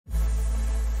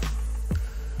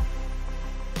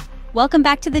Welcome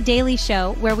back to The Daily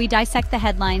Show, where we dissect the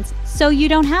headlines so you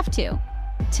don't have to.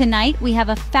 Tonight, we have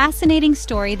a fascinating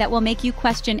story that will make you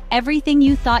question everything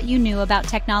you thought you knew about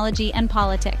technology and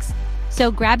politics. So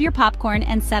grab your popcorn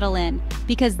and settle in,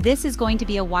 because this is going to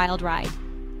be a wild ride.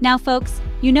 Now, folks,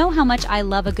 you know how much I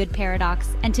love a good paradox,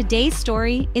 and today's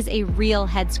story is a real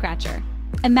head-scratcher.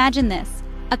 Imagine this.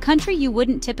 A country you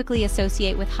wouldn't typically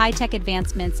associate with high-tech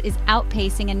advancements is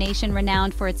outpacing a nation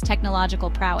renowned for its technological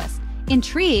prowess.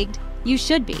 Intrigued? You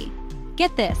should be.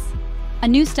 Get this. A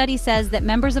new study says that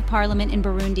members of parliament in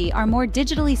Burundi are more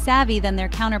digitally savvy than their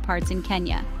counterparts in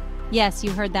Kenya. Yes,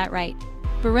 you heard that right.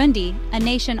 Burundi, a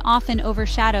nation often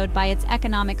overshadowed by its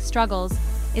economic struggles,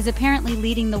 is apparently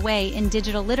leading the way in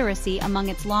digital literacy among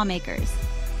its lawmakers.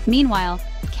 Meanwhile,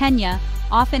 Kenya,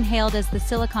 often hailed as the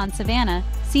Silicon Savannah,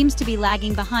 seems to be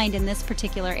lagging behind in this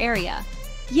particular area.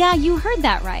 Yeah, you heard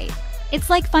that right. It's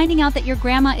like finding out that your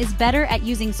grandma is better at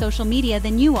using social media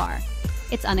than you are.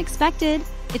 It's unexpected,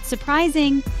 it's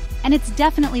surprising, and it's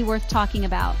definitely worth talking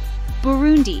about.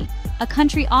 Burundi, a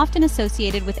country often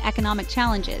associated with economic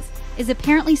challenges, is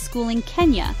apparently schooling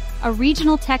Kenya, a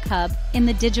regional tech hub, in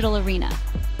the digital arena.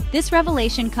 This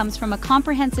revelation comes from a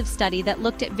comprehensive study that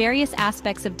looked at various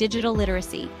aspects of digital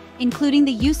literacy, including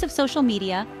the use of social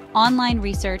media, online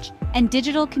research, and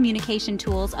digital communication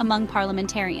tools among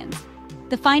parliamentarians.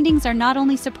 The findings are not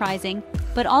only surprising,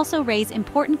 but also raise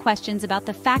important questions about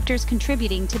the factors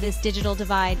contributing to this digital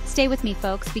divide. Stay with me,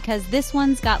 folks, because this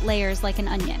one's got layers like an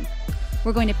onion.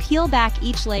 We're going to peel back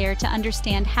each layer to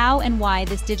understand how and why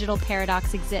this digital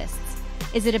paradox exists.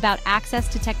 Is it about access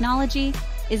to technology?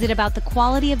 Is it about the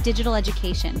quality of digital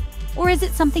education? Or is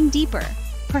it something deeper,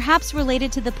 perhaps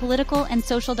related to the political and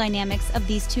social dynamics of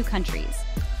these two countries?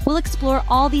 We'll explore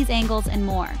all these angles and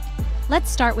more.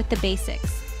 Let's start with the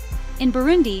basics. In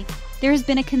Burundi, there has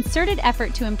been a concerted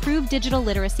effort to improve digital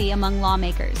literacy among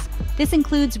lawmakers. This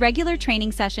includes regular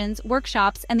training sessions,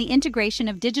 workshops, and the integration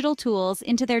of digital tools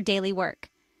into their daily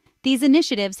work. These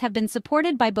initiatives have been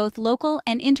supported by both local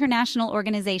and international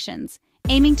organizations,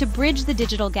 aiming to bridge the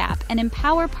digital gap and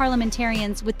empower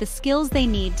parliamentarians with the skills they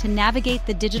need to navigate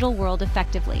the digital world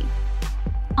effectively.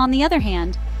 On the other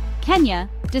hand, Kenya,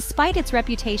 despite its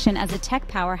reputation as a tech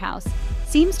powerhouse,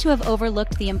 seems to have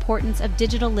overlooked the importance of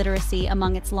digital literacy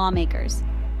among its lawmakers.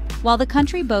 While the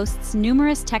country boasts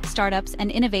numerous tech startups and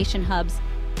innovation hubs,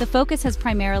 the focus has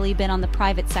primarily been on the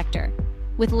private sector,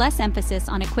 with less emphasis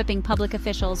on equipping public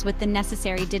officials with the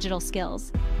necessary digital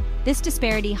skills. This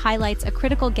disparity highlights a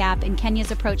critical gap in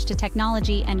Kenya's approach to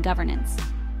technology and governance.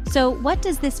 So, what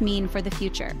does this mean for the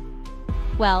future?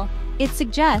 Well, it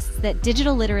suggests that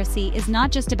digital literacy is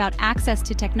not just about access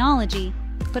to technology,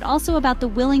 but also about the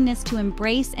willingness to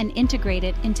embrace and integrate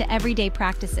it into everyday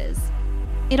practices.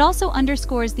 It also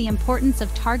underscores the importance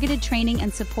of targeted training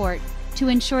and support to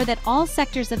ensure that all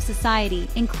sectors of society,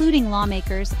 including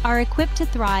lawmakers, are equipped to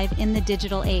thrive in the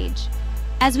digital age.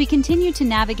 As we continue to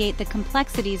navigate the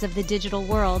complexities of the digital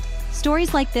world,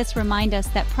 stories like this remind us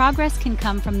that progress can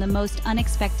come from the most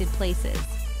unexpected places.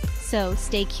 So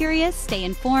stay curious, stay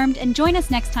informed, and join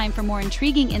us next time for more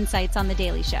intriguing insights on The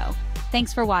Daily Show.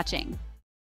 Thanks for watching.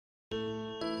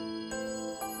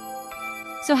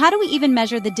 So how do we even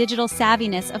measure the digital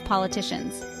savviness of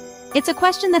politicians? It's a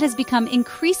question that has become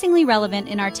increasingly relevant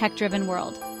in our tech-driven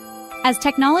world. As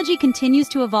technology continues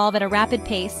to evolve at a rapid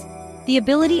pace, the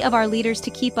ability of our leaders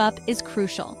to keep up is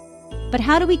crucial. But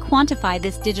how do we quantify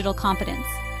this digital competence?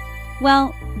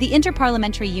 Well, the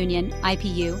Inter-Parliamentary Union,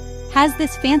 IPU, has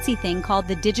this fancy thing called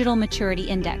the Digital Maturity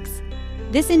Index.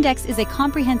 This index is a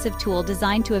comprehensive tool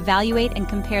designed to evaluate and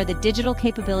compare the digital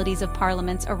capabilities of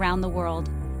parliaments around the world.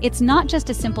 It's not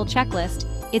just a simple checklist,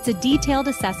 it's a detailed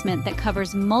assessment that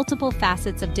covers multiple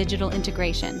facets of digital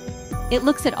integration. It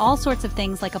looks at all sorts of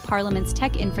things like a parliament's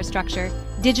tech infrastructure,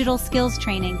 digital skills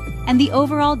training, and the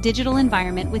overall digital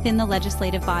environment within the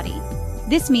legislative body.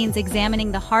 This means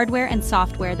examining the hardware and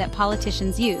software that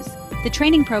politicians use, the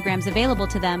training programs available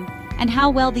to them, and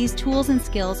how well these tools and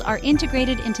skills are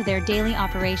integrated into their daily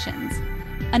operations.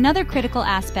 Another critical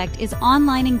aspect is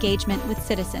online engagement with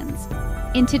citizens.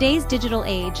 In today's digital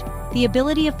age, the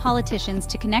ability of politicians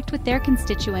to connect with their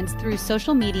constituents through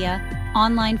social media,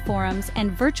 online forums,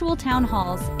 and virtual town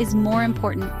halls is more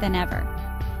important than ever.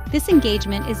 This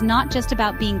engagement is not just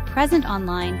about being present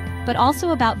online, but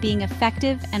also about being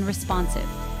effective and responsive.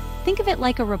 Think of it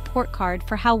like a report card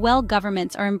for how well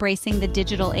governments are embracing the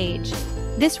digital age.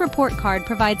 This report card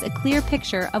provides a clear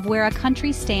picture of where a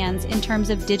country stands in terms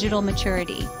of digital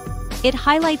maturity. It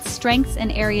highlights strengths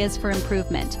and areas for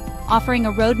improvement, offering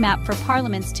a roadmap for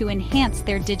parliaments to enhance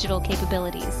their digital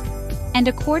capabilities. And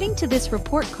according to this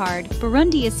report card,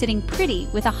 Burundi is sitting pretty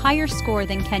with a higher score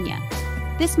than Kenya.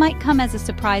 This might come as a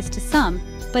surprise to some,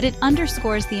 but it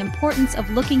underscores the importance of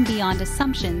looking beyond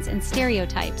assumptions and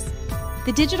stereotypes.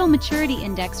 The Digital Maturity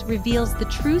Index reveals the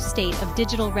true state of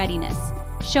digital readiness,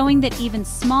 showing that even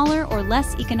smaller or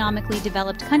less economically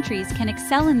developed countries can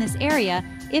excel in this area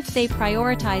if they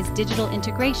prioritize digital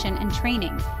integration and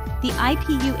training. The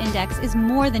IPU Index is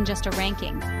more than just a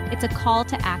ranking, it's a call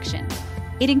to action.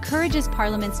 It encourages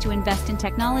parliaments to invest in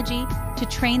technology, to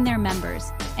train their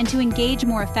members, and to engage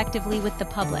more effectively with the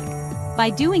public. By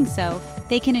doing so,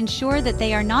 they can ensure that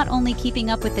they are not only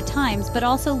keeping up with the times but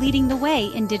also leading the way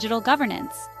in digital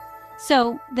governance.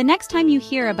 So, the next time you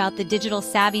hear about the digital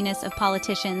savviness of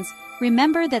politicians,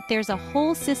 remember that there's a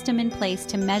whole system in place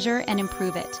to measure and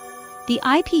improve it. The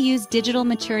IPU's Digital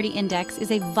Maturity Index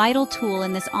is a vital tool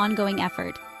in this ongoing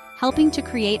effort, helping to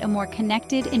create a more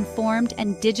connected, informed,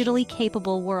 and digitally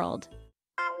capable world.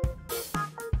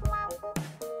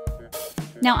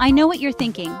 Now, I know what you're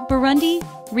thinking. Burundi?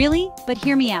 Really? But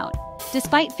hear me out.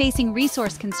 Despite facing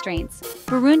resource constraints,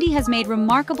 Burundi has made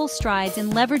remarkable strides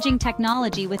in leveraging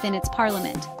technology within its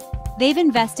parliament. They've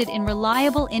invested in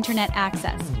reliable internet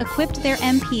access, equipped their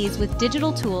MPs with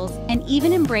digital tools, and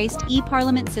even embraced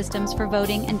e-parliament systems for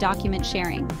voting and document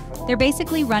sharing. They're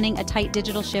basically running a tight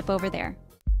digital ship over there.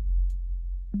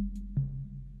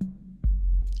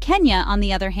 Kenya, on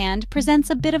the other hand, presents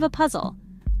a bit of a puzzle.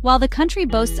 While the country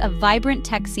boasts a vibrant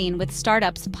tech scene with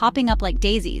startups popping up like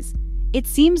daisies, it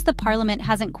seems the parliament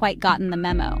hasn't quite gotten the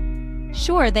memo.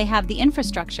 Sure, they have the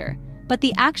infrastructure, but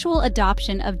the actual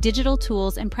adoption of digital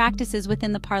tools and practices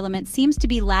within the parliament seems to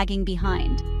be lagging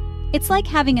behind. It's like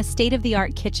having a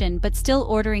state-of-the-art kitchen but still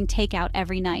ordering takeout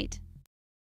every night.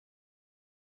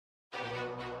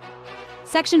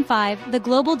 Section 5, the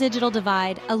Global Digital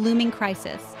Divide, a Looming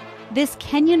Crisis. This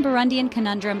Kenyan-Burundian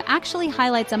conundrum actually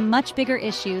highlights a much bigger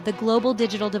issue, the global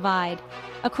digital divide.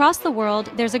 Across the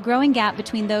world, there's a growing gap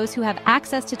between those who have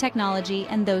access to technology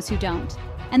and those who don't.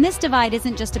 And this divide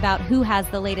isn't just about who has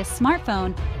the latest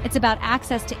smartphone, it's about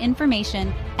access to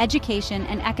information, education,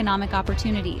 and economic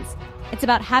opportunities. It's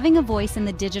about having a voice in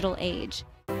the digital age.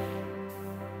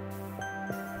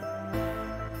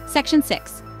 Section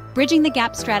 6, Bridging the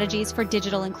Gap Strategies for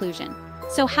Digital Inclusion.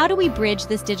 So how do we bridge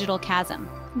this digital chasm?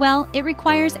 Well, it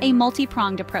requires a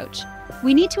multi-pronged approach.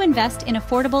 We need to invest in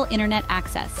affordable internet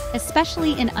access,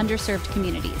 especially in underserved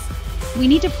communities. We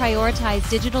need to prioritize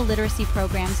digital literacy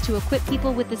programs to equip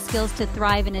people with the skills to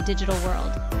thrive in a digital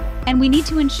world. And we need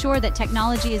to ensure that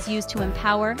technology is used to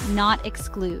empower, not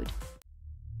exclude.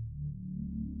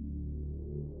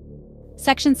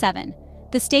 Section 7.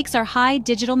 The stakes are high: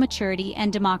 digital maturity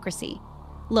and democracy.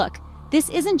 Look, this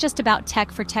isn't just about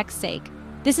tech for tech's sake.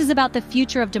 This is about the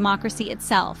future of democracy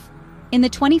itself. In the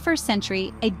 21st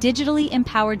century, a digitally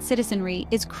empowered citizenry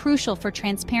is crucial for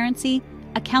transparency,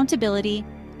 accountability,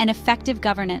 and effective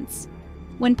governance.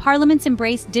 When parliaments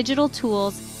embrace digital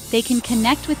tools, they can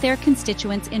connect with their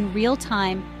constituents in real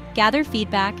time, gather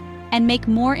feedback, and make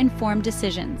more informed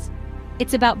decisions.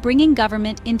 It's about bringing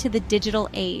government into the digital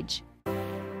age.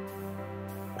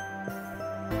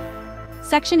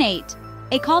 Section 8.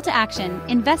 A call to action: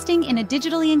 investing in a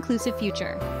digitally inclusive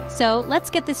future. So let's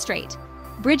get this straight.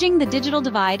 Bridging the digital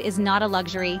divide is not a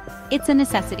luxury, it's a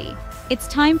necessity. It's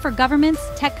time for governments,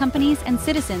 tech companies, and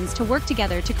citizens to work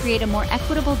together to create a more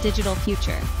equitable digital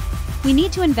future. We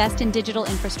need to invest in digital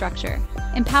infrastructure,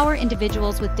 empower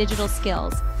individuals with digital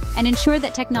skills, and ensure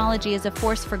that technology is a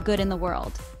force for good in the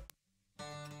world.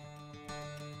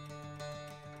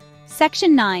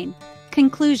 Section 9.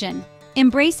 Conclusion: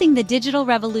 embracing the digital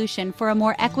revolution for a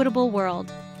more equitable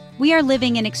world. We are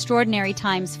living in extraordinary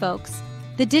times, folks.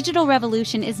 The digital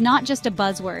revolution is not just a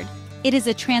buzzword. It is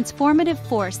a transformative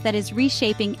force that is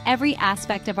reshaping every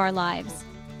aspect of our lives.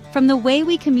 From the way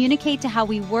we communicate to how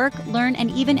we work, learn, and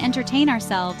even entertain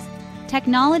ourselves,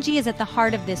 technology is at the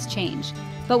heart of this change.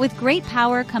 But with great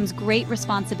power comes great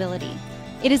responsibility.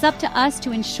 It is up to us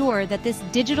to ensure that this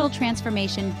digital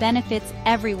transformation benefits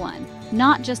everyone,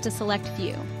 not just a select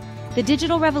few. The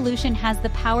digital revolution has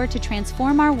the power to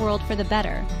transform our world for the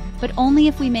better, but only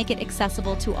if we make it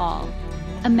accessible to all.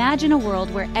 Imagine a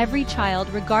world where every child,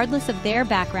 regardless of their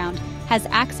background, has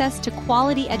access to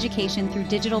quality education through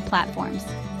digital platforms.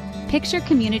 Picture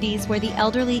communities where the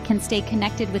elderly can stay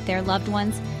connected with their loved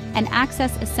ones and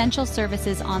access essential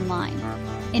services online.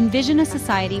 Envision a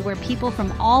society where people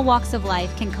from all walks of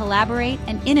life can collaborate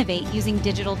and innovate using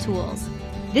digital tools.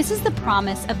 This is the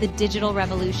promise of the digital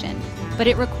revolution, but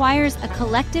it requires a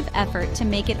collective effort to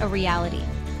make it a reality.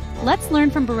 Let's learn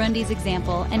from Burundi's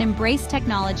example and embrace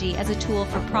technology as a tool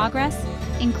for progress,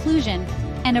 inclusion,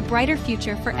 and a brighter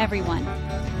future for everyone.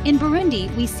 In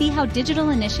Burundi, we see how digital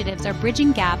initiatives are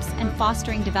bridging gaps and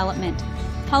fostering development.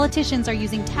 Politicians are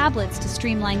using tablets to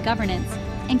streamline governance,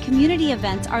 and community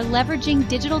events are leveraging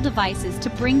digital devices to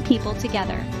bring people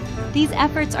together. These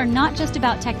efforts are not just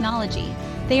about technology,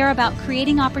 they are about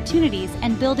creating opportunities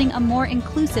and building a more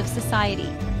inclusive society.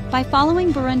 By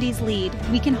following Burundi's lead,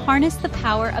 we can harness the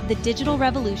power of the digital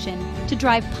revolution to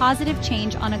drive positive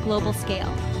change on a global scale.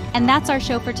 And that's our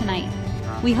show for tonight.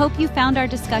 We hope you found our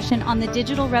discussion on the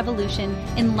digital revolution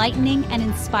enlightening and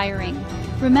inspiring.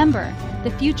 Remember,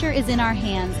 the future is in our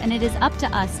hands and it is up to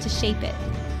us to shape it.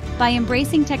 By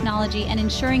embracing technology and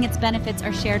ensuring its benefits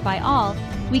are shared by all,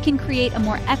 we can create a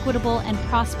more equitable and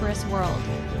prosperous world.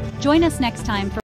 Join us next time for